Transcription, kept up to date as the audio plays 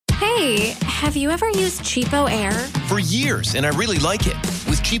Hey, have you ever used Cheapo Air? For years, and I really like it.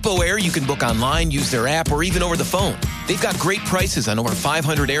 With Cheapo Air, you can book online, use their app, or even over the phone. They've got great prices on over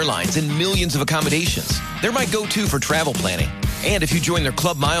 500 airlines and millions of accommodations. They're my go-to for travel planning. And if you join their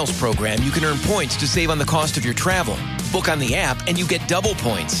Club Miles program, you can earn points to save on the cost of your travel. Book on the app, and you get double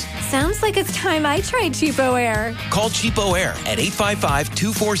points. Sounds like it's time I tried Cheapo Air. Call Cheapo Air at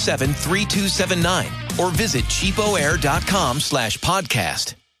 855-247-3279 or visit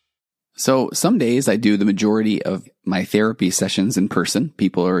cheapoair.com/podcast. So some days I do the majority of my therapy sessions in person.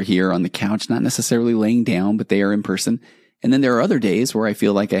 People are here on the couch, not necessarily laying down, but they are in person. And then there are other days where I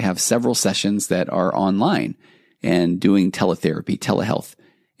feel like I have several sessions that are online and doing teletherapy, telehealth.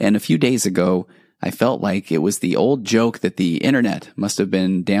 And a few days ago, I felt like it was the old joke that the internet must have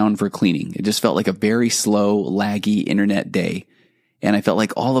been down for cleaning. It just felt like a very slow, laggy internet day. And I felt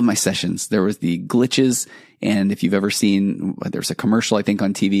like all of my sessions, there was the glitches. And if you've ever seen, there's a commercial, I think,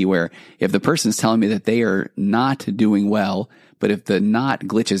 on TV where if the person's telling me that they are not doing well, but if the not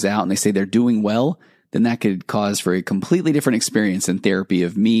glitches out and they say they're doing well, then that could cause for a completely different experience in therapy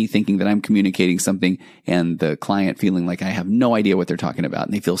of me thinking that I'm communicating something and the client feeling like I have no idea what they're talking about.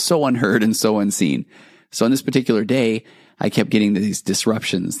 And they feel so unheard and so unseen. So on this particular day, I kept getting these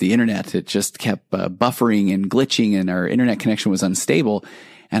disruptions. The internet, it just kept buffering and glitching, and our internet connection was unstable.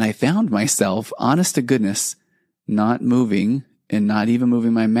 And I found myself, honest to goodness, not moving and not even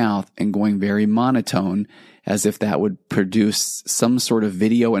moving my mouth and going very monotone, as if that would produce some sort of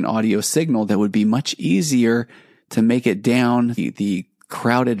video and audio signal that would be much easier to make it down the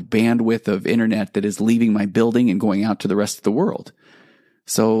crowded bandwidth of internet that is leaving my building and going out to the rest of the world.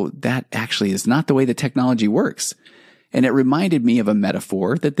 So that actually is not the way the technology works. And it reminded me of a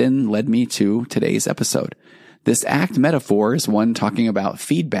metaphor that then led me to today's episode. This ACT metaphor is one talking about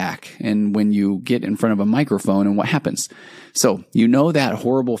feedback and when you get in front of a microphone and what happens. So you know that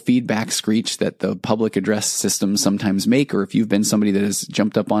horrible feedback screech that the public address systems sometimes make, or if you've been somebody that has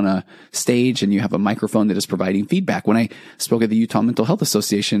jumped up on a stage and you have a microphone that is providing feedback. When I spoke at the Utah Mental Health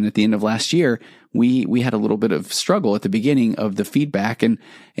Association at the end of last year, we had a little bit of struggle at the beginning of the feedback, and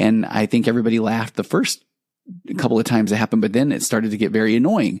I think everybody laughed the first couple of times it happened, but then it started to get very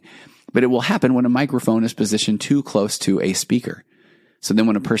annoying. But it will happen when a microphone is positioned too close to a speaker. So then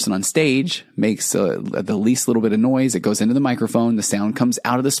when a person on stage makes the least little bit of noise, it goes into the microphone, the sound comes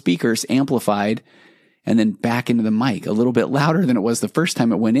out of the speakers amplified, and then back into the mic a little bit louder than it was the first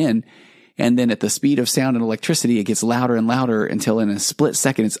time it went in. And then at the speed of sound and electricity, it gets louder and louder until in a split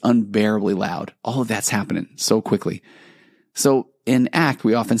second, it's unbearably loud. All of that's happening so quickly. So in ACT,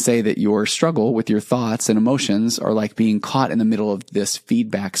 we often say that your struggle with your thoughts and emotions are like being caught in the middle of this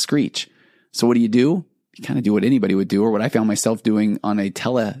feedback screech. So what do? You kind of do what anybody would do, or what I found myself doing on a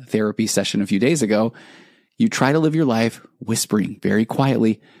teletherapy session a few days ago. You try to live your life whispering very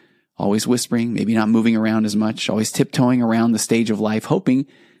quietly, always whispering, maybe not moving around as much, always tiptoeing around the stage of life, hoping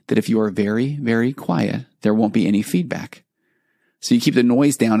that if you are very, very quiet, there won't be any feedback. So you keep the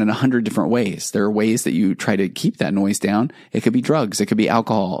noise down in 100 different ways. There are ways that you try to keep that noise down. It could be drugs. It could be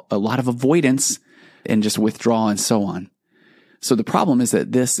alcohol, a lot of avoidance and just withdrawal and so on. So the problem is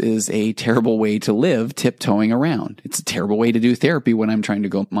that this is a terrible way to live, tiptoeing around. It's a terrible way to do therapy when I'm trying to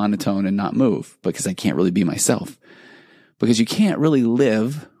go monotone and not move, because I can't really be myself. Because you can't really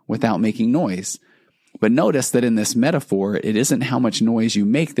live without making noise. But notice that in this metaphor, it isn't how much noise you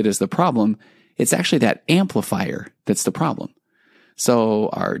make that is the problem. It's actually that amplifier that's the problem. So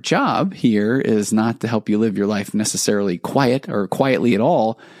our job here is not to help you live your life necessarily quiet or quietly at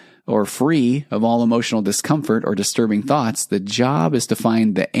all, or free of all emotional discomfort or disturbing thoughts. The job is to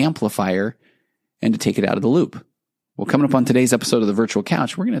find the amplifier and to take it out of the loop. Well, coming up on today's episode of The Virtual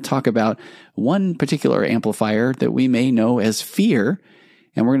Couch, we're going to talk about one particular amplifier that we may know as fear,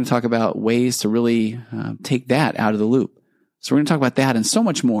 and we're going to talk about ways to really take that out of the loop. So we're going to talk about that and so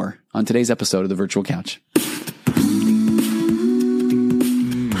much more on today's episode of The Virtual Couch.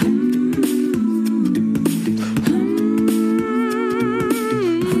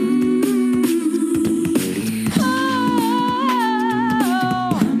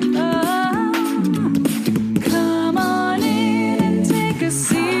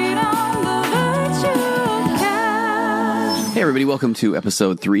 Hey everybody, welcome to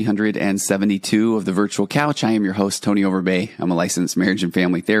episode 372 of The Virtual Couch. I am your host, Tony Overbay. I'm a licensed marriage and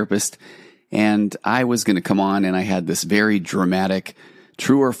family therapist, and I was going to come on and I had this very dramatic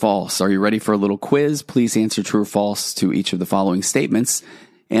true or false. Are you ready for a little quiz? Please answer true or false to each of the following statements.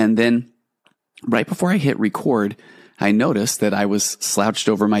 And then right before I hit record, I noticed that I was slouched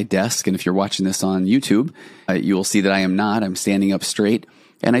over my desk. And if you're watching this on YouTube, you will see that I am not. I'm standing up straight.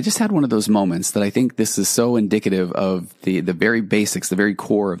 And I just had one of those moments that I think this is so indicative of the very basics, the very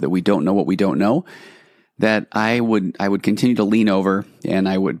core of that we don't know what we don't know, that I would continue to lean over and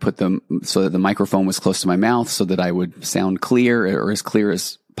I would put them so that the microphone was close to my mouth so that I would sound clear or as clear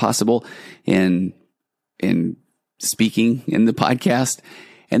as possible in speaking in the podcast.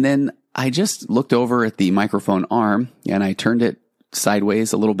 And then I just looked over at the microphone arm and I turned it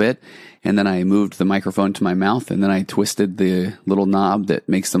sideways a little bit. And then I moved the microphone to my mouth and then I twisted the little knob that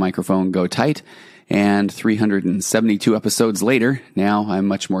makes the microphone go tight. And 372 episodes later, now I'm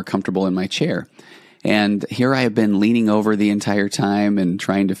much more comfortable in my chair. And here I have been leaning over the entire time and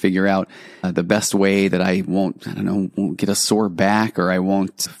trying to figure out the best way that I won't get a sore back or I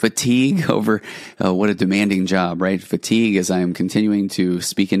won't fatigue over what a demanding job, right? Fatigue as I'm continuing to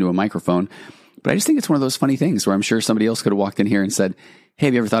speak into a microphone. But I just think it's one of those funny things where I'm sure somebody else could have walked in here and said, hey,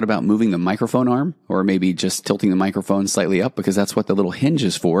 have you ever thought about moving the microphone arm or maybe just tilting the microphone slightly up because that's what the little hinge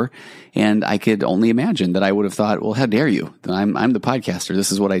is for? And I could only imagine that I would have thought, well, how dare you? I'm the podcaster.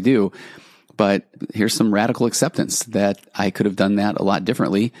 This is what I do. But here's some radical acceptance that I could have done that a lot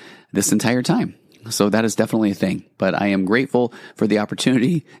differently this entire time. So that is definitely a thing. But I am grateful for the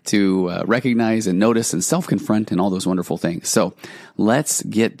opportunity to recognize and notice and self-confront and all those wonderful things. So let's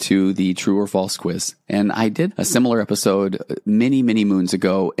get to the true or false quiz. And I did a similar episode many, many moons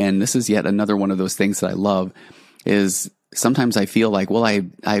ago. And this is yet another one of those things that I love is sometimes I feel like, well, I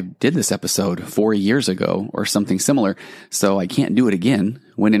did this episode 4 years ago or something similar, so I can't do it again,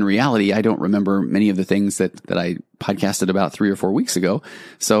 when in reality, I don't remember many of the things that I podcasted about 3 or 4 weeks ago.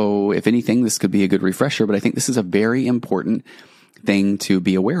 So if anything, this could be a good refresher, but I think this is a very important thing to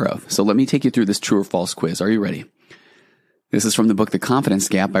be aware of. So let me take you through this true or false quiz. Are you ready? This is from the book, The Confidence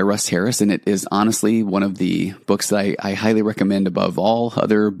Gap by Russ Harris, and it is honestly one of the books that I highly recommend above all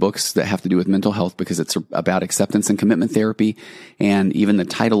other books that have to do with mental health because it's about acceptance and commitment therapy. And even the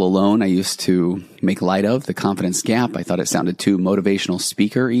title alone, I used to make light of, The Confidence Gap. I thought it sounded too motivational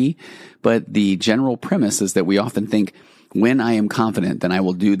speaker-y, but the general premise is that we often think, when I am confident, then I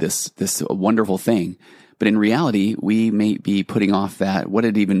will do this wonderful thing. But in reality, we may be putting off what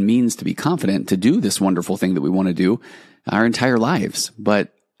it even means to be confident to do this wonderful thing that we want to do our entire lives.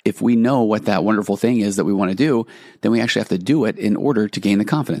 But if we know what that wonderful thing is that we want to do, then we actually have to do it in order to gain the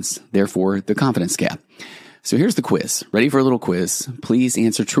confidence. Therefore, the confidence gap. So here's the quiz. Ready for a little quiz? Please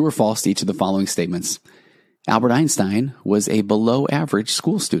answer true or false to each of the following statements. Albert Einstein was a below average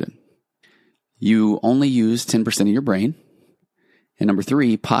school student. You only use 10% of your brain. And number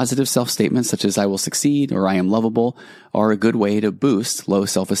 3, positive self-statements such as I will succeed or I am lovable are a good way to boost low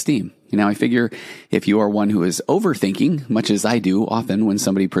self-esteem. Now, I figure if you are one who is overthinking, much as I do often when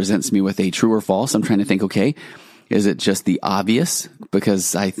somebody presents me with a true or false, I'm trying to think, okay, is it just the obvious?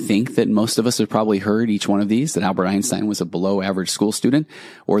 Because I think that most of us have probably heard each one of these, that Albert Einstein was a below average school student,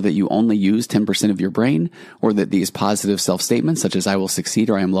 or that you only use 10% of your brain, or that these positive self-statements such as I will succeed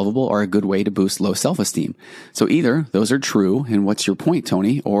or I am lovable are a good way to boost low self-esteem. So either those are true, and what's your point,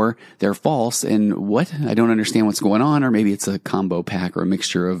 Tony, or they're false, and what? I don't understand what's going on, or maybe it's a combo pack or a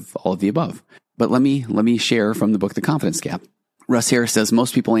mixture of all of the above. But let me share from the book, The Confidence Gap. Russ Harris says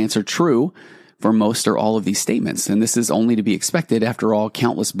most people answer true for most or all of these statements. And this is only to be expected. After all,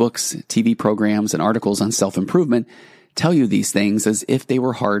 countless books, TV programs, and articles on self-improvement tell you these things as if they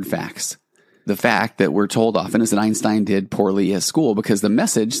were hard facts. The fact that we're told often is that Einstein did poorly at school, because the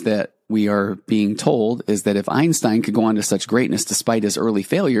message that we are being told is that if Einstein could go on to such greatness despite his early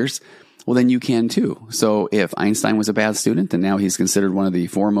failures, well, then you can too. So if Einstein was a bad student and now he's considered one of the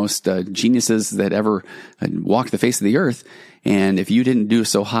foremost geniuses that ever walked the face of the earth, and if you didn't do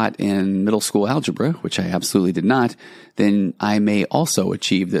so hot in middle school algebra, which I absolutely did not, then I may also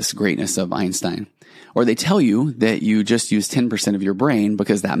achieve this greatness of Einstein. Or they tell you that you just use 10% of your brain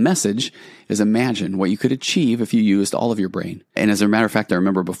because that message is imagine what you could achieve if you used all of your brain. And as a matter of fact, I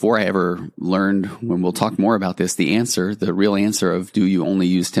remember before I ever learned, when we'll talk more about this, the real answer of do you only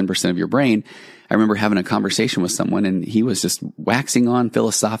use 10% of your brain, I remember having a conversation with someone and he was just waxing on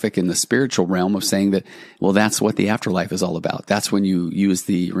philosophic in the spiritual realm of saying that, well, that's what the afterlife is all about. That's when you use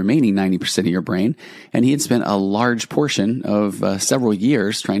the remaining 90% of your brain. And he had spent a large portion of several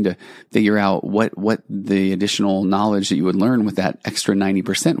years trying to figure out what the additional knowledge that you would learn with that extra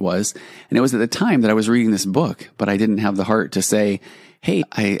 90% was. And it was at the time that I was reading this book, but I didn't have the heart to say, hey,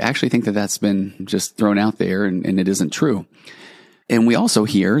 I actually think that that's been just thrown out there and it isn't true. And we also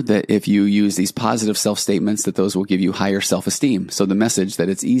hear that if you use these positive self-statements, that those will give you higher self-esteem. So the message that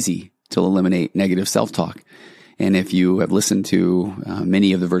it's easy to eliminate negative self-talk. And if you have listened to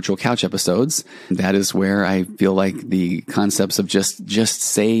many of the Virtual Couch episodes, that is where I feel like the concepts of just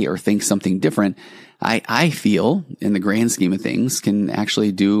say or think something different I feel, in the grand scheme of things, can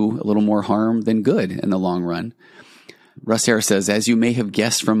actually do a little more harm than good in the long run. Russ Harris says, as you may have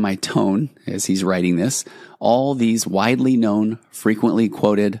guessed from my tone as he's writing this, all these widely known, frequently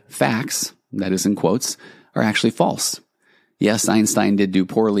quoted facts, that is in quotes, are actually false. Yes, Einstein did do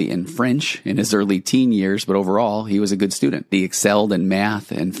poorly in French in his early teen years, but overall, he was a good student. He excelled in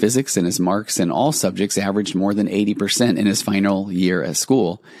math and physics, and his marks in all subjects averaged more than 80% in his final year at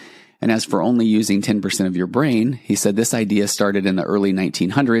school. And as for only using 10% of your brain, he said this idea started in the early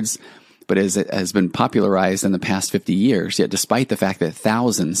 1900s, but has been popularized in the past 50 years. Yet despite the fact that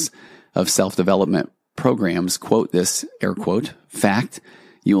thousands of self-development programs quote this, air quote, fact,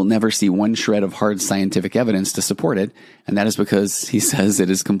 you will never see one shred of hard scientific evidence to support it, and that is because he says it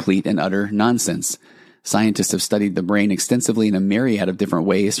is complete and utter nonsense. Scientists have studied the brain extensively in a myriad of different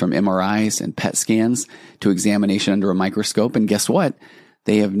ways, from MRIs and PET scans to examination under a microscope, and guess what?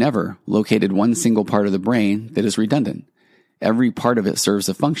 They have never located one single part of the brain that is redundant. Every part of it serves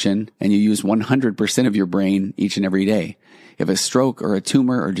a function, and you use 100% of your brain each and every day. If a stroke or a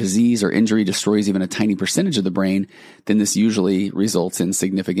tumor or disease or injury destroys even a tiny percentage of the brain, then this usually results in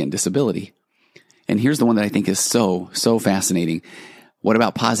significant disability. And here's the one that I think is so fascinating. What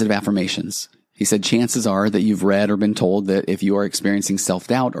about positive affirmations? He said chances are that you've read or been told that if you are experiencing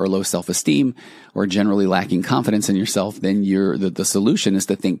self-doubt or low self-esteem or generally lacking confidence in yourself, then the solution is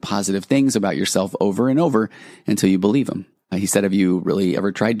to think positive things about yourself over and over until you believe them. He said, have you really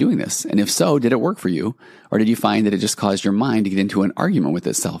ever tried doing this? And if so, did it work for you? Or did you find that it just caused your mind to get into an argument with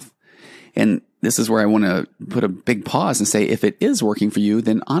itself? And this is where I want to put a big pause and say, if it is working for you,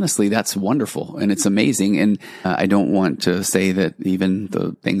 then honestly, that's wonderful and it's amazing. And I don't want to say that even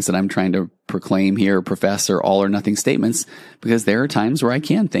the things that I'm trying to proclaim here or profess are all or nothing statements, because there are times where I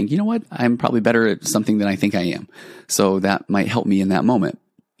can think, you know what, I'm probably better at something than I think I am. So that might help me in that moment.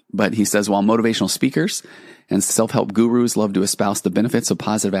 But he says, while motivational speakers and self-help gurus love to espouse the benefits of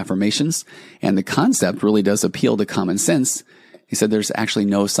positive affirmations, and the concept really does appeal to common sense, he said there's actually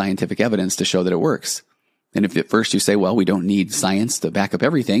no scientific evidence to show that it works. And if at first you say, well, we don't need science to back up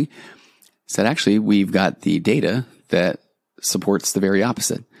everything, he said actually we've got the data that supports the very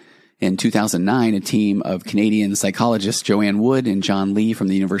opposite. In 2009, a team of Canadian psychologists Joanne Wood and John Lee from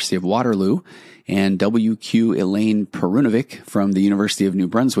the University of Waterloo and W.Q. Elaine Perunovic from the University of New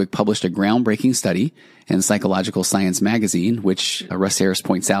Brunswick published a groundbreaking study in Psychological Science magazine, which Russ Harris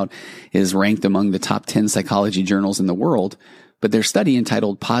points out is ranked among the top 10 psychology journals in the world. But their study,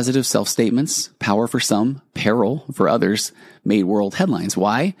 entitled Positive Self-Statements, Power for Some, Peril for Others, made world headlines.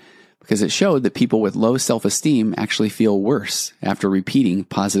 Why? Because it showed that people with low self-esteem actually feel worse after repeating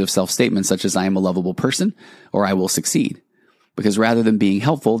positive self-statements such as I am a lovable person or I will succeed. Because rather than being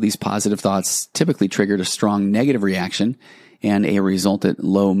helpful, these positive thoughts typically triggered a strong negative reaction and a resultant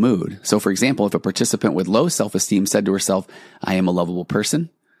low mood. So for example, if a participant with low self-esteem said to herself, I am a lovable person,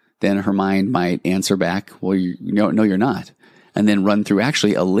 then her mind might answer back, well, no, you're not. And then run through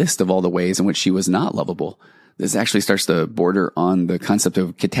actually a list of all the ways in which she was not lovable. This actually starts to border on the concept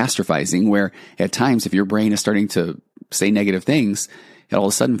of catastrophizing, where at times if your brain is starting to say negative things, it all of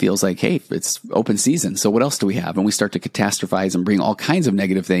a sudden feels like, hey, it's open season. So what else do we have? And we start to catastrophize and bring all kinds of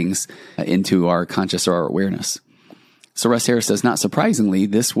negative things into our conscious or our awareness. So Russ Harris says, not surprisingly,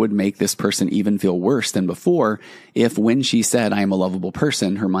 this would make this person even feel worse than before if when she said, I am a lovable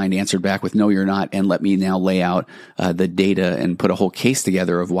person, her mind answered back with, no, you're not. And let me now lay out the data and put a whole case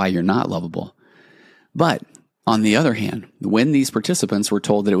together of why you're not lovable. But on the other hand, when these participants were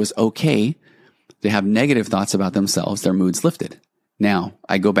told that it was okay to have negative thoughts about themselves, their moods lifted. Now,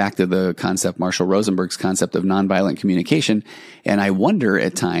 I go back to the concept, Marshall Rosenberg's concept of nonviolent communication, and I wonder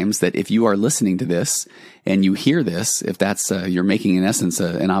at times that if you are listening to this and you hear this, if that's, you're making in essence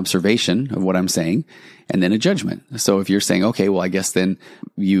an observation of what I'm saying and then a judgment. So if you're saying, okay, well, I guess then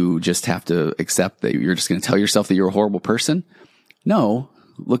you just have to accept that you're just going to tell yourself that you're a horrible person. No.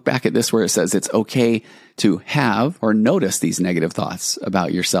 Look back at this where it says it's okay to have or notice these negative thoughts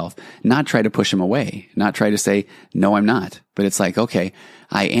about yourself, not try to push them away, not try to say, no, I'm not. But it's like, okay,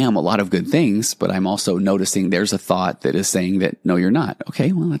 I am a lot of good things, but I'm also noticing there's a thought that is saying that, no, you're not.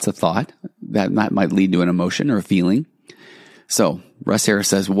 Okay, well, that's a thought that might lead to an emotion or a feeling. So Russ Harris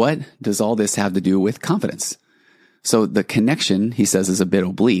says, what does all this have to do with confidence? So the connection, he says, is a bit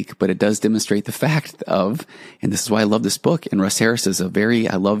oblique, but it does demonstrate the fact of, and this is why I love this book, and Russ Harris is I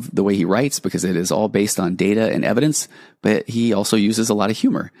love the way he writes because it is all based on data and evidence, but he also uses a lot of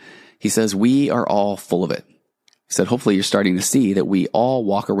humor. He says, we are all full of it. He said, hopefully you're starting to see that we all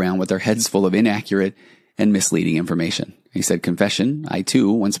walk around with our heads full of inaccurate and misleading information. He said, confession, I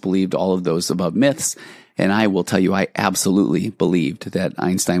too once believed all of those above myths. And I will tell you, I absolutely believed that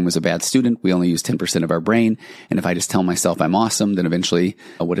Einstein was a bad student. We only use 10% of our brain. And if I just tell myself I'm awesome, then eventually,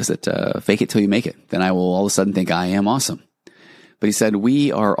 fake it till you make it. Then I will all of a sudden think I am awesome. But he said,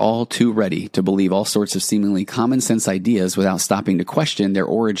 we are all too ready to believe all sorts of seemingly common sense ideas without stopping to question their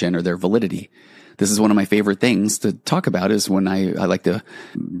origin or their validity. This is one of my favorite things to talk about is when I like to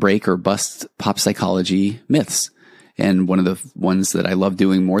break or bust pop psychology myths. And one of the ones that I love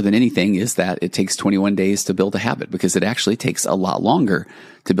doing more than anything is that it takes 21 days to build a habit, because it actually takes a lot longer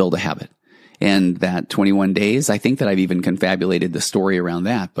to build a habit. And that 21 days, I think that I've even confabulated the story around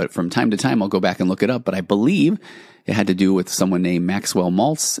that. But from time to time, I'll go back and look it up. But I believe it had to do with someone named Maxwell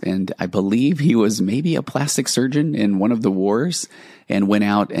Maltz. And I believe he was maybe a plastic surgeon in one of the wars and went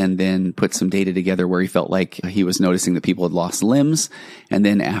out and then put some data together where he felt like he was noticing that people had lost limbs. And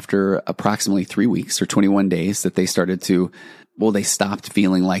then after approximately 3 weeks or 21 days that they started to, they stopped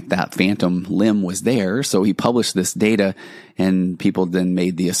feeling like that phantom limb was there. So he published this data, and people then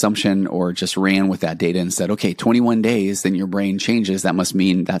made the assumption or just ran with that data and said, okay, 21 days, then your brain changes. That must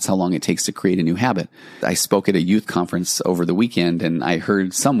mean that's how long it takes to create a new habit. I spoke at a youth conference over the weekend, and I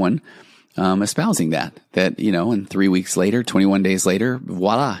heard someone espousing that, and 3 weeks later, 21 days later,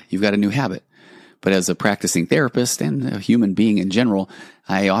 voila, you've got a new habit. But as a practicing therapist and a human being in general,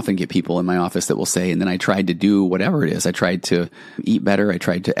 I often get people in my office that will say, and then I tried to do whatever it is. I tried to eat better. I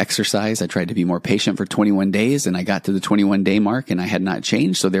tried to exercise. I tried to be more patient for 21 days. And I got to the 21-day mark and I had not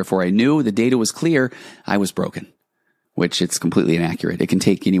changed. So therefore I knew the data was clear. I was broken, which it's completely inaccurate. It can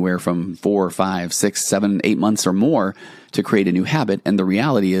take anywhere from 4, 5, 6, 7, 8 months or more to create a new habit. And the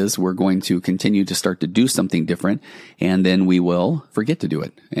reality is we're going to continue to start to do something different, and then we will forget to do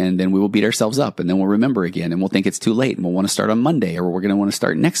it. And then we will beat ourselves up, and then we'll remember again, and we'll think it's too late, and we'll want to start on Monday, or we're going to want to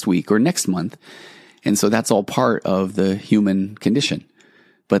start next week or next month. And so that's all part of the human condition.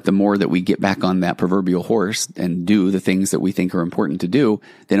 But the more that we get back on that proverbial horse and do the things that we think are important to do,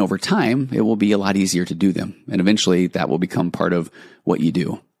 then over time, it will be a lot easier to do them. And eventually that will become part of what you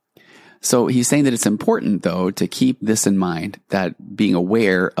do. So he's saying that it's important, though, to keep this in mind, that being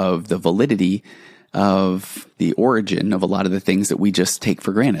aware of the validity of the origin of a lot of the things that we just take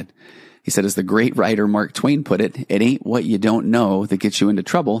for granted. He said, as the great writer Mark Twain put it, it ain't what you don't know that gets you into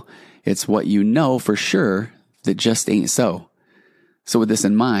trouble. It's what you know for sure that just ain't so. So with this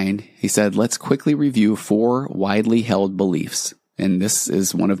in mind, he said, let's quickly review 4 widely held beliefs. And this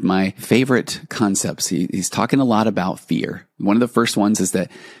is one of my favorite concepts. He's talking a lot about fear. One of the first ones is that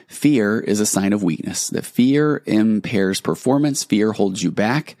fear is a sign of weakness, that fear impairs performance, fear holds you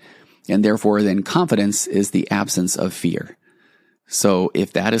back, and therefore then confidence is the absence of fear. So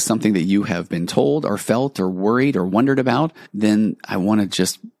if that is something that you have been told or felt or worried or wondered about, then I want to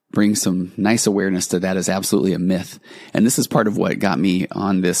just bring some nice awareness to that as absolutely a myth. And this is part of what got me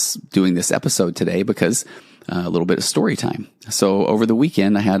on doing this episode today, because a little bit of story time. So over the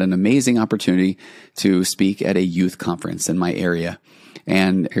weekend, I had an amazing opportunity to speak at a youth conference in my area.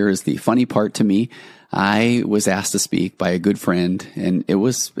 And here is the funny part to me. I was asked to speak by a good friend, and it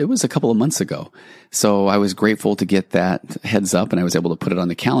was a couple of months ago. So I was grateful to get that heads up, and I was able to put it on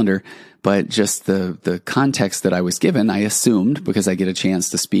the calendar. But just the context that I was given, I assumed, because I get a chance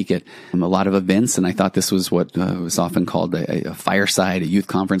to speak at a lot of events, and I thought this was what was often called a fireside, a youth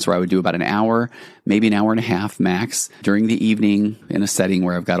conference, where I would do about an hour, maybe an hour and a half max during the evening in a setting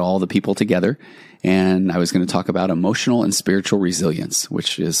where I've got all the people together. And I was going to talk about emotional and spiritual resilience,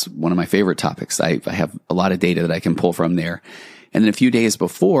 which is one of my favorite topics. I have a lot of data that I can pull from there. And then a few days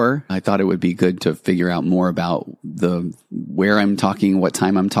before, I thought it would be good to figure out more about where I'm talking, what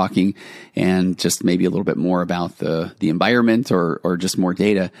time I'm talking, and just maybe a little bit more about the environment or just more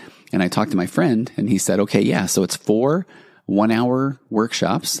data. And I talked to my friend, and he said, okay, yeah, so it's 4 one-hour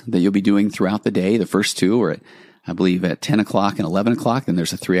workshops that you'll be doing throughout the day. The first 2 are I believe at 10 o'clock and 11 o'clock. Then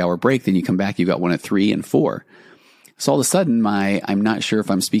there's a 3-hour break. Then you come back, you got one at 3 and 4. So all of a sudden, I'm not sure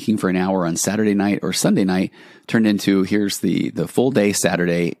if I'm speaking for an hour on Saturday night or Sunday night turned into here's the full day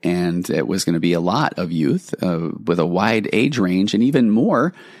Saturday. And it was going to be a lot of youth with a wide age range. And even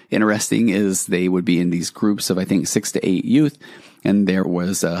more interesting is they would be in these groups of, I think, 6 to 8 youth. And there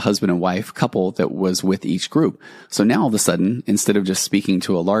was a husband and wife couple that was with each group. So now all of a sudden, instead of just speaking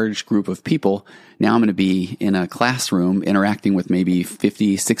to a large group of people, now I'm going to be in a classroom interacting with maybe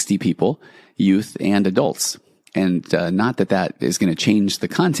 50, 60 people, youth and adults. And not that is going to change the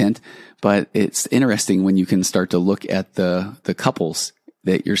content, but it's interesting when you can start to look at the couples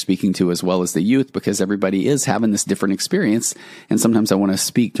that you're speaking to as well as the youth, because everybody is having this different experience. And sometimes I want to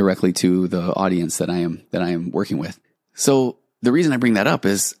speak directly to the audience that I am working with. So the reason I bring that up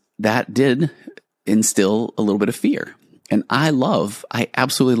is that did instill a little bit of fear. And I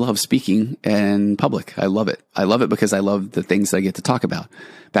absolutely love speaking in public. I love it. I love it because I love the things that I get to talk about.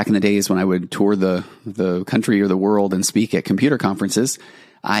 Back in the days when I would tour the country or the world and speak at computer conferences,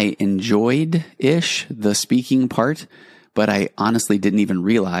 I enjoyed-ish the speaking part, but I honestly didn't even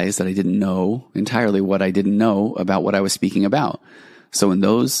realize that I didn't know entirely what I didn't know about what I was speaking about. So in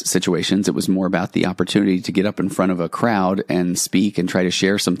those situations, it was more about the opportunity to get up in front of a crowd and speak and try to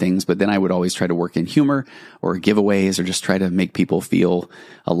share some things. But then I would always try to work in humor or giveaways or just try to make people feel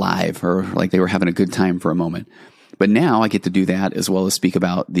alive or like they were having a good time for a moment. But now I get to do that as well as speak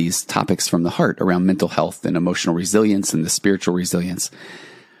about these topics from the heart around mental health and emotional resilience and the spiritual resilience.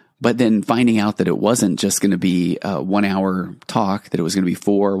 But then finding out that it wasn't just going to be a 1 hour talk, that it was going to be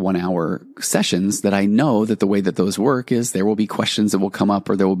 4 1-hour sessions, that I know that the way that those work is there will be questions that will come up,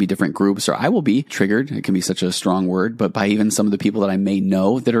 or there will be different groups, or I will be triggered. It can be such a strong word, but by even some of the people that I may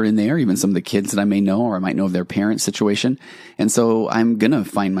know that are in there, even some of the kids that I may know, or I might know of their parent situation. And so I'm going to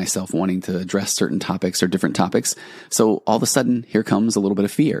find myself wanting to address certain topics or different topics. So all of a sudden, here comes a little bit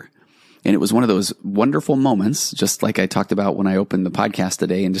of fear. And it was one of those wonderful moments, just like I talked about when I opened the podcast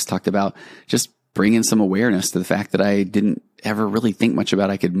today and just talked about just bringing some awareness to the fact that I didn't ever really think much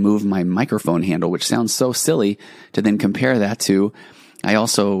about I could move my microphone handle, which sounds so silly, to then compare that to I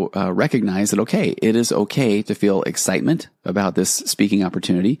also recognize that, okay, it is okay to feel excitement about this speaking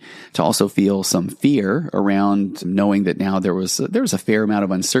opportunity, to also feel some fear around knowing that now there was a fair amount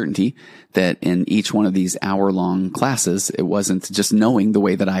of uncertainty that in each one of these hour-long classes, it wasn't just knowing the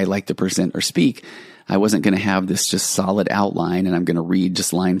way that I like to present or speak. I wasn't going to have this just solid outline and I'm going to read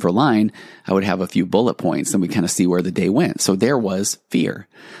just line for line. I would have a few bullet points and we kind of see where the day went. So there was fear.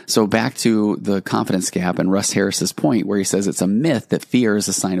 So back to the confidence gap and Russ Harris's point where he says it's a myth that fear is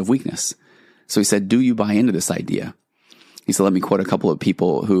a sign of weakness. So he said, do you buy into this idea? He said, let me quote a couple of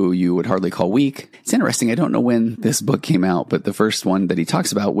people who you would hardly call weak. It's interesting. I don't know when this book came out, but the first one that he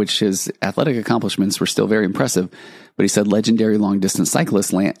talks about, which his athletic accomplishments were still very impressive. But he said legendary long-distance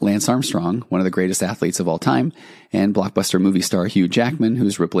cyclist Lance Armstrong, one of the greatest athletes of all time, and blockbuster movie star Hugh Jackman,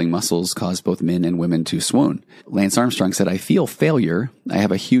 whose rippling muscles caused both men and women to swoon. Lance Armstrong said, I feel failure. I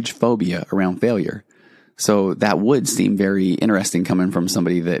have a huge phobia around failure. So that would seem very interesting coming from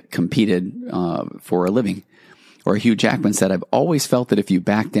somebody that competed for a living. Or Hugh Jackman said, I've always felt that if you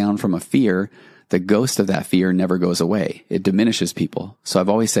back down from a fear, the ghost of that fear never goes away. It diminishes people. So I've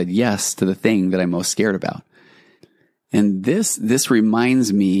always said yes to the thing that I'm most scared about. And this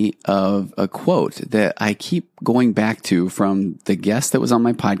reminds me of a quote that I keep going back to from the guest that was on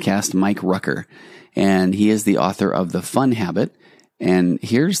my podcast, Mike Rucker. And he is the author of The Fun Habit. And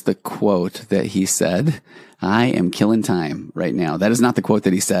here's the quote that he said, I am killing time right now. That is not the quote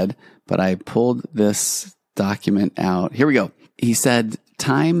that he said, but I pulled this document out. Here we go. He said,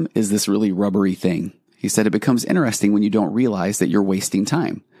 time is this really rubbery thing. He said, it becomes interesting when you don't realize that you're wasting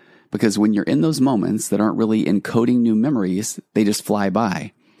time. Because when you're in those moments that aren't really encoding new memories, they just fly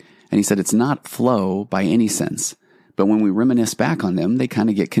by. And he said, it's not flow by any sense. But when we reminisce back on them, they kind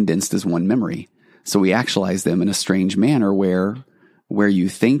of get condensed as one memory. So we actualize them in a strange manner where you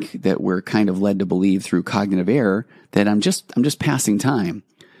think that we're kind of led to believe through cognitive error that I'm just passing time.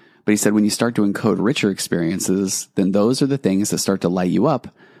 But he said, when you start to encode richer experiences, then those are the things that start to light you up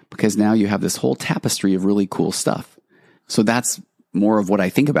because now you have this whole tapestry of really cool stuff. So that's more of what I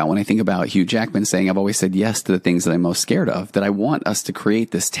think about when I think about Hugh Jackman saying, I've always said yes to the things that I'm most scared of, that I want us to create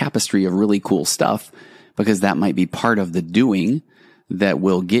this tapestry of really cool stuff because that might be part of the doing that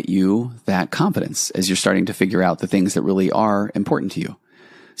will get you that confidence as you're starting to figure out the things that really are important to you.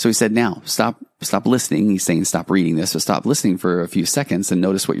 So he said, now stop listening. He's saying stop reading this, but stop listening for a few seconds and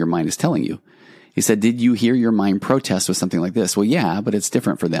notice what your mind is telling you. He said, did you hear your mind protest with something like this? Well, yeah, but it's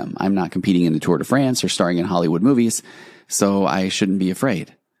different for them. I'm not competing in the Tour de France or starring in Hollywood movies, so I shouldn't be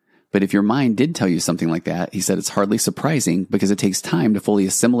afraid. But if your mind did tell you something like that, he said it's hardly surprising because it takes time to fully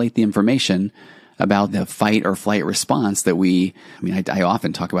assimilate the information about the fight or flight response that I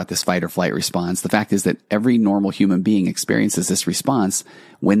often talk about this fight or flight response. The fact is that every normal human being experiences this response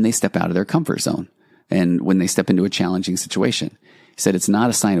when they step out of their comfort zone and when they step into a challenging situation. He said it's not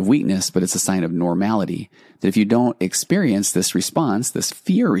a sign of weakness, but it's a sign of normality. That if you don't experience this response, this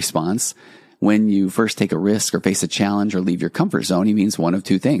fear response, when you first take a risk or face a challenge or leave your comfort zone, he means one of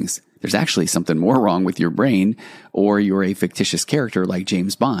two things. there's actually something more wrong with your brain, or you're a fictitious character like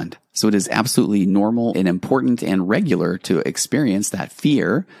James Bond. So it is absolutely normal and important and regular to experience that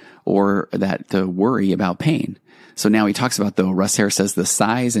fear or the worry about pain. So now he talks about, though, Russ Harris says the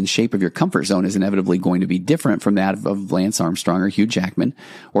size and shape of your comfort zone is inevitably going to be different from that of Lance Armstrong or Hugh Jackman,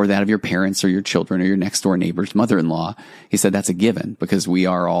 or that of your parents or your children or your next door neighbor's mother-in-law. He said that's a given because we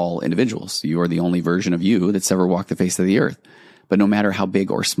are all individuals. You are the only version of you that's ever walked the face of the earth. But no matter how big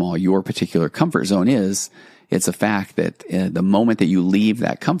or small your particular comfort zone is, it's a fact that the moment that you leave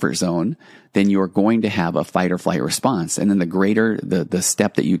that comfort zone, then you're going to have a fight or flight response. And then the greater the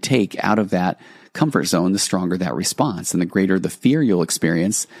step that you take out of that comfort zone, the stronger that response and the greater the fear you'll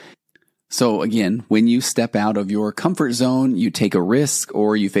experience. So again, when you step out of your comfort zone, you take a risk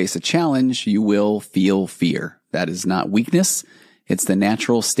or you face a challenge, you will feel fear. That is not weakness. It's the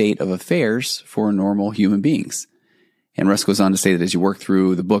natural state of affairs for normal human beings. And Russ goes on to say that as you work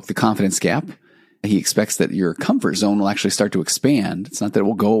through the book, The Confidence Gap, he expects that your comfort zone will actually start to expand. It's not that it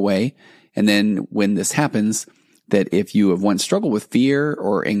will go away. And then when this happens, that if you have once struggled with fear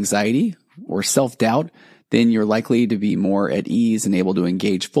or anxiety or self-doubt, then you're likely to be more at ease and able to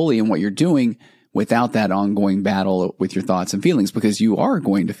engage fully in what you're doing without that ongoing battle with your thoughts and feelings, because you are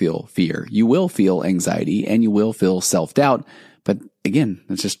going to feel fear. You will feel anxiety and you will feel self-doubt. But again,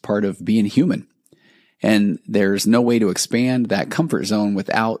 it's just part of being human. And there's no way to expand that comfort zone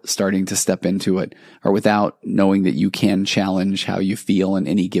without starting to step into it, or without knowing that you can challenge how you feel in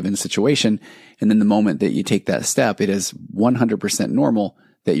any given situation. And then the moment that you take that step, it is 100% normal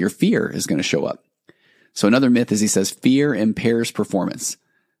that your fear is going to show up. So another myth is, he says, fear impairs performance.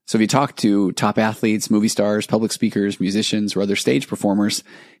 So if you talk to top athletes, movie stars, public speakers, musicians, or other stage performers,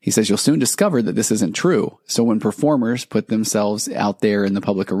 he says you'll soon discover that this isn't true. So when performers put themselves out there in the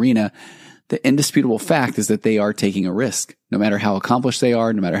public arena, the indisputable fact is that they are taking a risk. No matter how accomplished they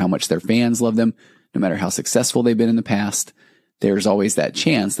are, no matter how much their fans love them, no matter how successful they've been in the past, there's always that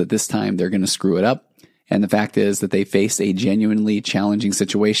chance that this time they're going to screw it up. And the fact is that they face a genuinely challenging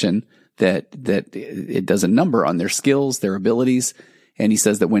situation that it does a number on their skills, their abilities. And he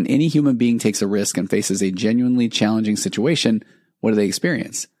says that when any human being takes a risk and faces a genuinely challenging situation, what do they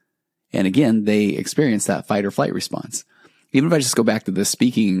experience? And again, they experience that fight or flight response. Even if I just go back to the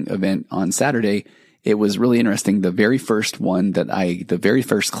speaking event on Saturday, it was really interesting. The very first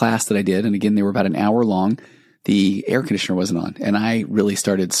class that I did, and again, they were about an hour long, the air conditioner wasn't on, and I really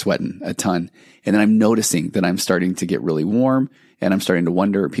started sweating a ton. And then I'm noticing that I'm starting to get really warm, and I'm starting to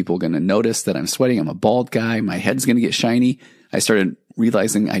wonder, are people going to notice that I'm sweating? I'm a bald guy. My head's going to get shiny. I started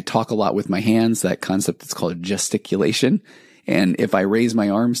realizing I talk a lot with my hands, that concept that's called gesticulation. And if I raise my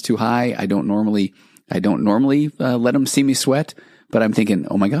arms too high, I don't normally let them see me sweat, but I'm thinking,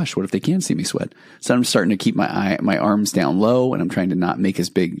 oh my gosh, what if they can see me sweat? So I'm starting to keep my arms down low, and I'm trying to not make as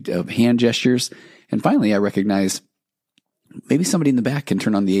big of hand gestures. And finally, I recognize maybe somebody in the back can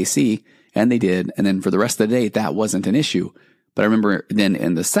turn on the AC, and they did. And then for the rest of the day, that wasn't an issue. But I remember then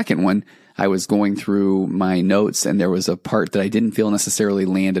in the second one, I was going through my notes, and there was a part that I didn't feel necessarily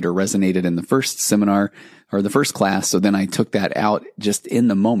landed or resonated in the first seminar or the first class. So then I took that out just in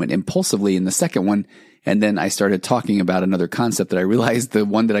the moment, impulsively in the second one. And then I started talking about another concept that I realized the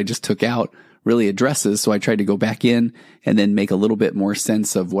one that I just took out really addresses. So I tried to go back in and then make a little bit more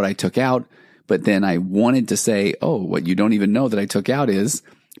sense of what I took out. But then I wanted to say, oh, what you don't even know that I took out is,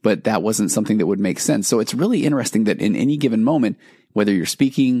 but that wasn't something that would make sense. So it's really interesting that in any given moment, whether you're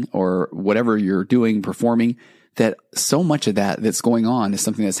speaking or whatever you're doing, performing, that so much of that's going on is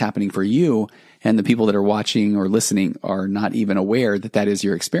something that's happening for you, and the people that are watching or listening are not even aware that that is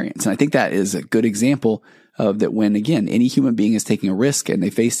your experience. And I think that is a good example of that when, again, any human being is taking a risk and they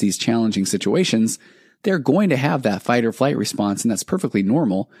face these challenging situations, they're going to have that fight or flight response, and that's perfectly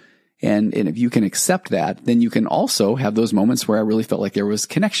normal. And if you can accept that, then you can also have those moments where I really felt like there was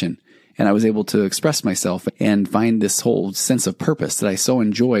connection, and I was able to express myself and find this whole sense of purpose that I so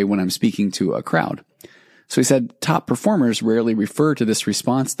enjoy when I'm speaking to a crowd. So he said top performers rarely refer to this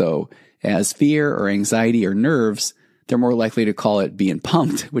response, though, as fear or anxiety or nerves. They're more likely to call it being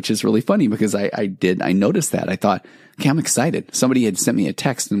pumped, which is really funny because I noticed that. I thought, okay, I'm excited. Somebody had sent me a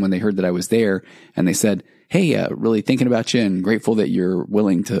text, and when they heard that I was there, and they said, hey, really thinking about you and grateful that you're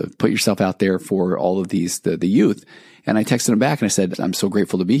willing to put yourself out there for all of these, the youth. And I texted them back and I said, I'm so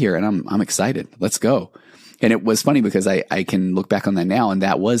grateful to be here, and I'm excited. Let's go. And it was funny because I can look back on that now, and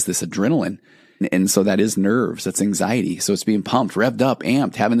that was this adrenaline. And so that is nerves. That's anxiety. So it's being pumped, revved up,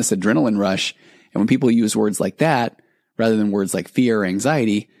 amped, having this adrenaline rush. And when people use words like that, rather than words like fear or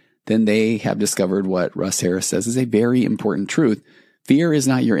anxiety, then they have discovered what Russ Harris says is a very important truth. Fear is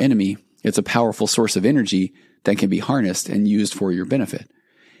not your enemy. It's a powerful source of energy that can be harnessed and used for your benefit.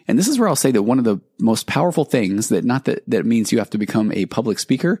 And this is where I'll say that one of the most powerful things that not that means you have to become a public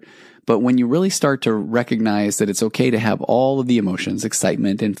speaker, but when you really start to recognize that it's okay to have all of the emotions,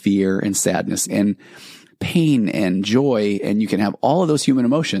 excitement and fear and sadness and pain and joy, and you can have all of those human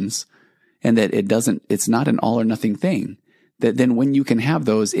emotions, and that it's not an all or nothing thing, that then when you can have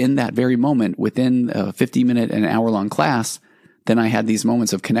those in that very moment within a 50-minute and an hour-long class, then I had these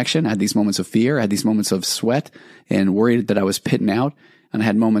moments of connection, I had these moments of fear, I had these moments of sweat and worried that I was pitting out. And I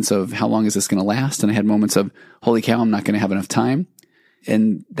had moments of how long is this going to last? And I had moments of, holy cow, I'm not going to have enough time.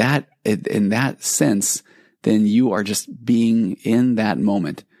 And that, in that sense, then you are just being in that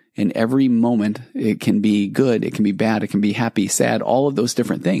moment. In every moment, it can be good, it can be bad, it can be happy, sad, all of those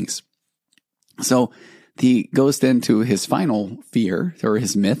different things. So he goes then to his final fear, or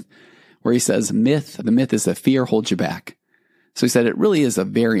his myth, where he says, the myth is that fear holds you back. So he said it really is a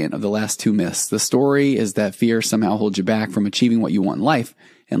variant of the last two myths. The story is that fear somehow holds you back from achieving what you want in life.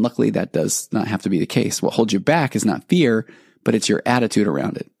 And luckily that does not have to be the case. What holds you back is not fear, but it's your attitude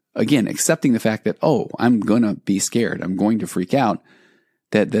around it. Again, accepting the fact that, I'm going to be scared. I'm going to freak out.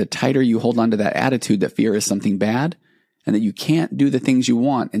 That the tighter you hold on to that attitude that fear is something bad and that you can't do the things you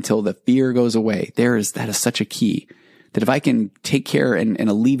want until the fear goes away. That is such a key. That if I can take care and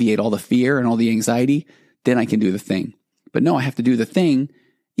alleviate all the fear and all the anxiety, then I can do the thing. But no, I have to do the thing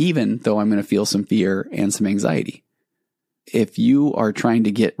even though I'm going to feel some fear and some anxiety. If you are trying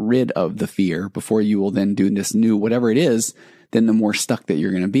to get rid of the fear before you will then do this new whatever it is, then the more stuck that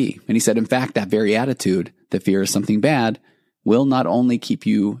you're going to be. And he said, in fact, that very attitude, that fear is something bad, will not only keep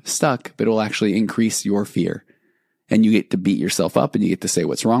you stuck, but it will actually increase your fear. And you get to beat yourself up and you get to say,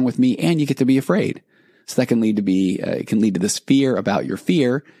 what's wrong with me? And you get to be afraid. So that can lead to it can lead to this fear about your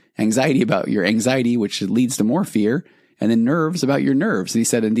fear, anxiety about your anxiety, which leads to more fear, and then nerves about your nerves. And he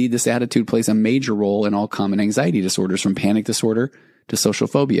said, indeed, this attitude plays a major role in all common anxiety disorders, from panic disorder to social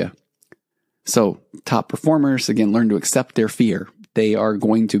phobia. So top performers, again, learn to accept their fear. They are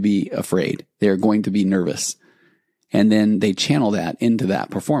going to be afraid. They are going to be nervous. And then they channel that into that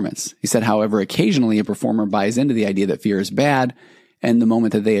performance. He said, however, occasionally a performer buys into the idea that fear is bad. And the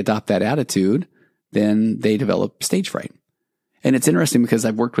moment that they adopt that attitude, then they develop stage fright. And it's interesting because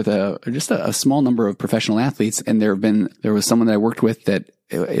I've worked with just a small number of professional athletes, and there was someone that I worked with that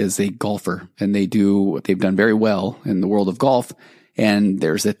is a golfer, and they've done very well in the world of golf. And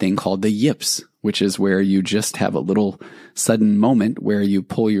there's a thing called the yips, which is where you just have a little sudden moment where you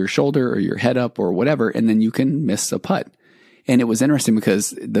pull your shoulder or your head up or whatever, and then you can miss a putt. And it was interesting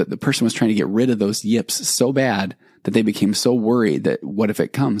because the person was trying to get rid of those yips so bad that they became so worried that what if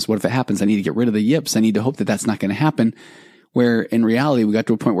it comes? What if it happens? I need to get rid of the yips. I need to hope that that's not going to happen. Where in reality, we got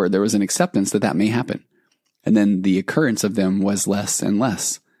to a point where there was an acceptance that may happen. And then the occurrence of them was less and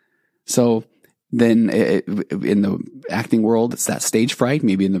less. So then in the acting world, it's that stage fright.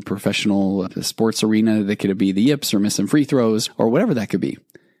 Maybe in the professional sports arena, that could be the yips or missing free throws or whatever that could be.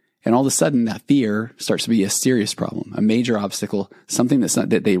 And all of a sudden, that fear starts to be a serious problem, a major obstacle, something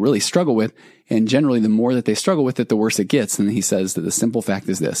that they really struggle with. And generally, the more that they struggle with it, the worse it gets. And he says that the simple fact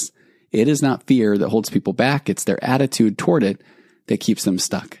is this: it is not fear that holds people back. It's their attitude toward it that keeps them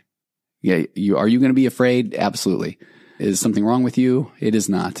stuck. Yeah, are you going to be afraid? Absolutely. Is something wrong with you? It is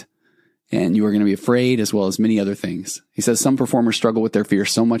not. And you are going to be afraid as well as many other things. He says some performers struggle with their fear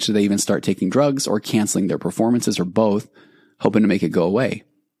so much that they even start taking drugs or canceling their performances or both, hoping to make it go away.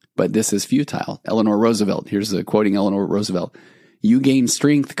 But this is futile. Eleanor Roosevelt, here's quoting Eleanor Roosevelt: "You gain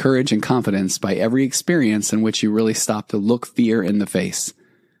strength, courage, and confidence by every experience in which you really stop to look fear in the face.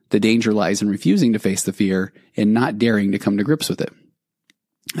 The danger lies in refusing to face the fear and not daring to come to grips with it."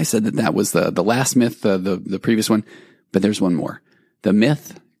 I said that was the last myth, the previous one, but there's one more. The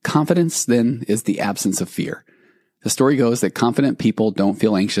myth, confidence, then, is the absence of fear. The story goes that confident people don't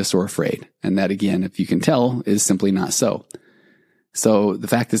feel anxious or afraid. And that, again, if you can tell, is simply not so. So the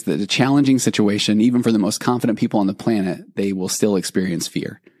fact is that a challenging situation, even for the most confident people on the planet, they will still experience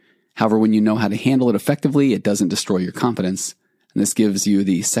fear. However, when you know how to handle it effectively, it doesn't destroy your confidence. And this gives you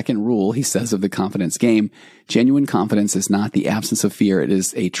the second rule, he says, of the confidence game. Genuine confidence is not the absence of fear. It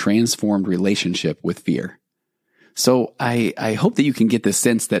is a transformed relationship with fear. So I hope that you can get this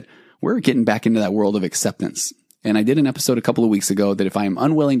sense that we're getting back into that world of acceptance. And I did an episode a couple of weeks ago that if I am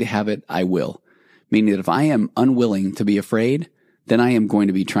unwilling to have it, I will. Meaning that if I am unwilling to be afraid, then I am going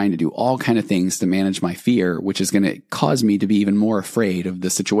to be trying to do all kind of things to manage my fear, which is going to cause me to be even more afraid of the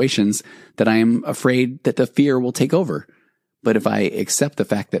situations that I am afraid that the fear will take over. But if I accept the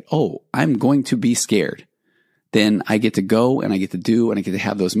fact that, I'm going to be scared, then I get to go and I get to do and I get to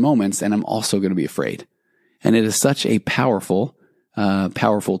have those moments, and I'm also going to be afraid. And it is such a powerful,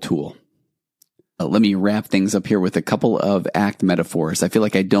 powerful tool. Let me wrap things up here with a couple of ACT metaphors. I feel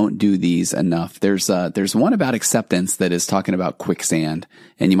like I don't do these enough. There's one about acceptance that is talking about quicksand,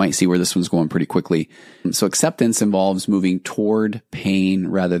 and you might see where this one's going pretty quickly. So acceptance involves moving toward pain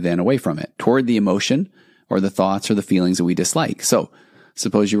rather than away from it, toward the emotion or the thoughts or the feelings that we dislike. So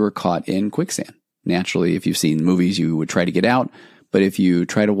suppose you were caught in quicksand. Naturally, if you've seen movies, you would try to get out. But if you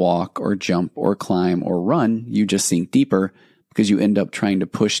try to walk or jump or climb or run, you just sink deeper because you end up trying to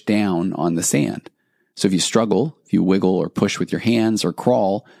push down on the sand. So if you struggle, if you wiggle or push with your hands or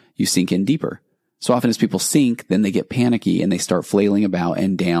crawl, you sink in deeper. So often as people sink, then they get panicky and they start flailing about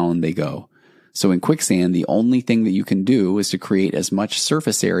and down they go. So in quicksand, the only thing that you can do is to create as much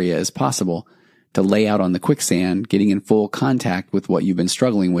surface area as possible to lay out on the quicksand, getting in full contact with what you've been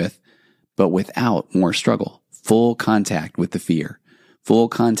struggling with, but without more struggle. Full contact with the fear, full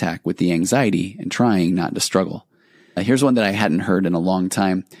contact with the anxiety, and trying not to struggle. Here's one that I hadn't heard in a long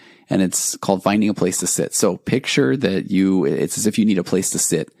time, and it's called finding a place to sit. So picture that it's as if you need a place to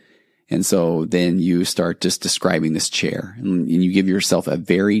sit. And so then you start just describing this chair, and you give yourself a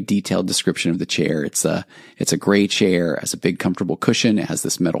very detailed description of the chair. It's a gray chair, it has a big comfortable cushion. It has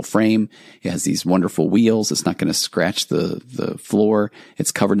this metal frame. It has these wonderful wheels. It's not going to scratch the floor.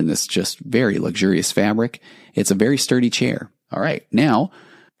 It's covered in this just very luxurious fabric. It's a very sturdy chair. All right. Now,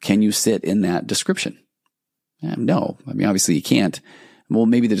 can you sit in that description? No. I mean, obviously you can't. Well,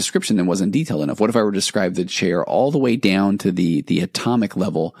 maybe the description then wasn't detailed enough. What if I were to describe the chair all the way down to the atomic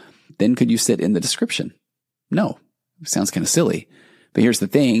level? Then could you sit in the description? No. It sounds kind of silly. But here's the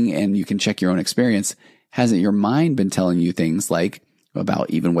thing, and you can check your own experience. Hasn't your mind been telling you things like about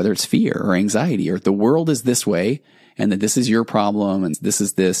even whether it's fear or anxiety or the world is this way and that this is your problem and this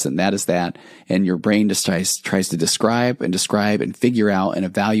is this and that is that, and your brain just tries to describe and figure out and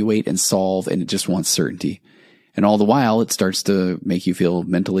evaluate and solve, and it just wants certainty. And all the while, it starts to make you feel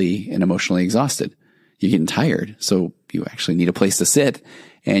mentally and emotionally exhausted. You're getting tired, so you actually need a place to sit,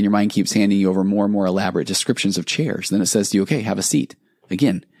 and your mind keeps handing you over more and more elaborate descriptions of chairs. Then it says to you, okay, have a seat.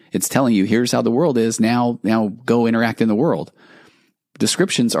 Again, it's telling you, here's how the world is. Now go interact in the world.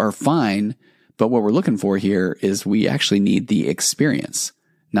 Descriptions are fine, but what we're looking for here is we actually need the experience,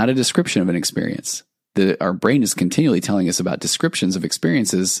 not a description of an experience. Our brain is continually telling us about descriptions of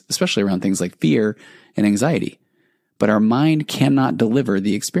experiences, especially around things like fear and anxiety. But our mind cannot deliver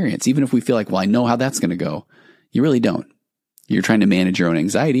the experience. Even if we feel like, well, I know how that's going to go. You really don't. You're trying to manage your own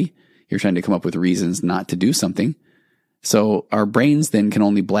anxiety. You're trying to come up with reasons not to do something. So our brains then can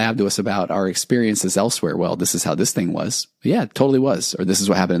only blab to us about our experiences elsewhere. Well, this is how this thing was. Yeah, it totally was. Or this is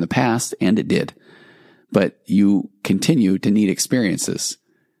what happened in the past, and it did. But you continue to need experiences.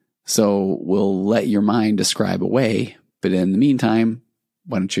 So we'll let your mind describe away. But in the meantime,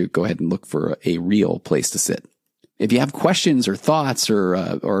 why don't you go ahead and look for a real place to sit? If you have questions or thoughts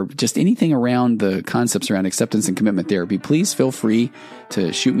or just anything around the concepts around acceptance and commitment therapy, please feel free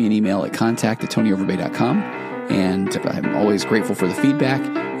to shoot me an email at contact@tonyoverbay.com. And I'm always grateful for the feedback,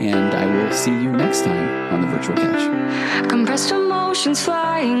 and I will see you next time on the Virtual Couch. Compressed emotions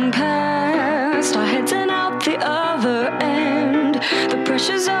flying past, our heads and out the other end. The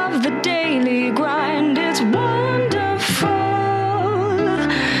pressures of the daily grind, it's wonderful.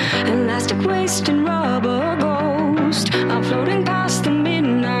 Elastic waste and rubber ghost, I'm floating past the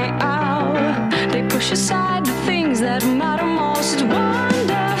midnight hour. They push aside the things that matter most. It's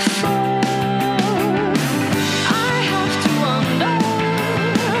wonderful.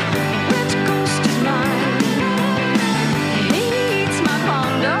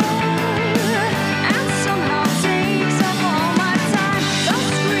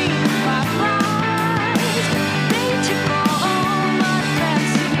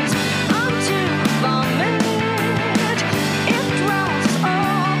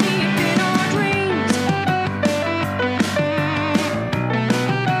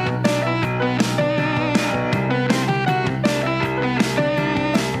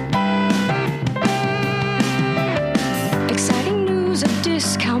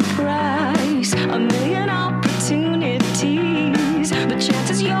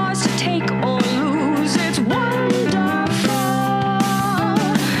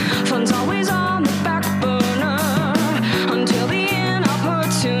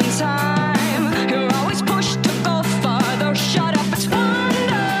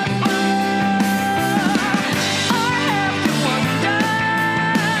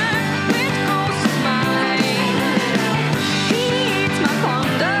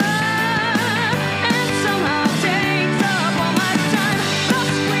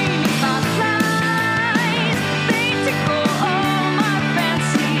 Screen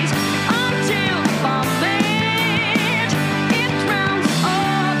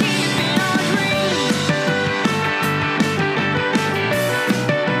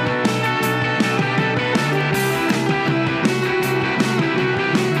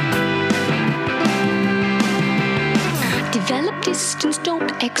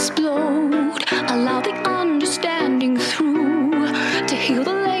heal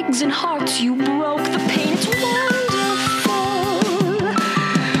the legs and hearts you broke. The pain, it's wonderful.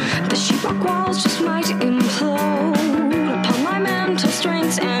 The sheetrock walls just might implode upon my mental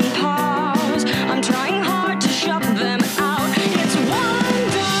strengths and powers. I'm trying hard to shut them out. It's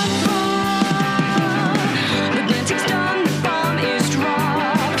wonderful. The dancing's done, the bomb is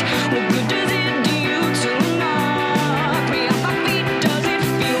dropped. What good does it do you to knock me off my feet? Does it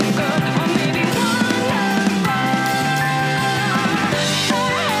feel good? Or maybe wonderful? I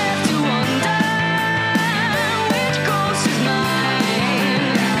have to wonder which ghost is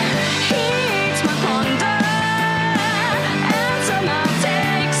mine. He eats my plunder and somehow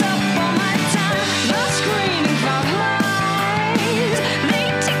takes up all my time. The screaming fireflies, they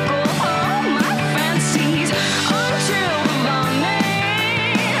tickle all my fancies until the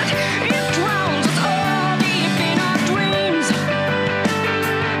vomit, it drowns us all deep in our dreams.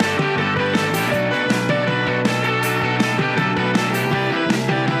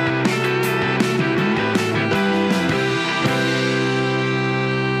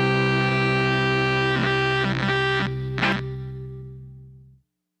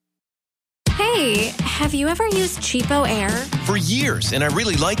 Hey, have you ever used Cheapo Air? For years, and I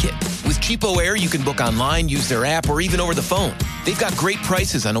really like it. With Cheapo Air, you can book online, use their app, or even over the phone. They've got great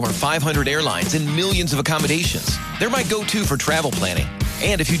prices on over 500 airlines and millions of accommodations. They're my go-to for travel planning.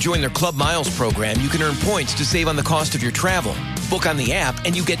 And if you join their Club Miles program, you can earn points to save on the cost of your travel. Book on the app,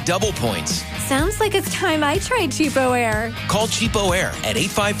 and you get double points. Sounds like it's time I tried Cheapo Air. Call Cheapo Air at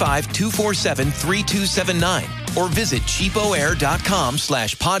 855-247-3279 or visit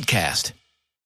cheapoair.com/podcast.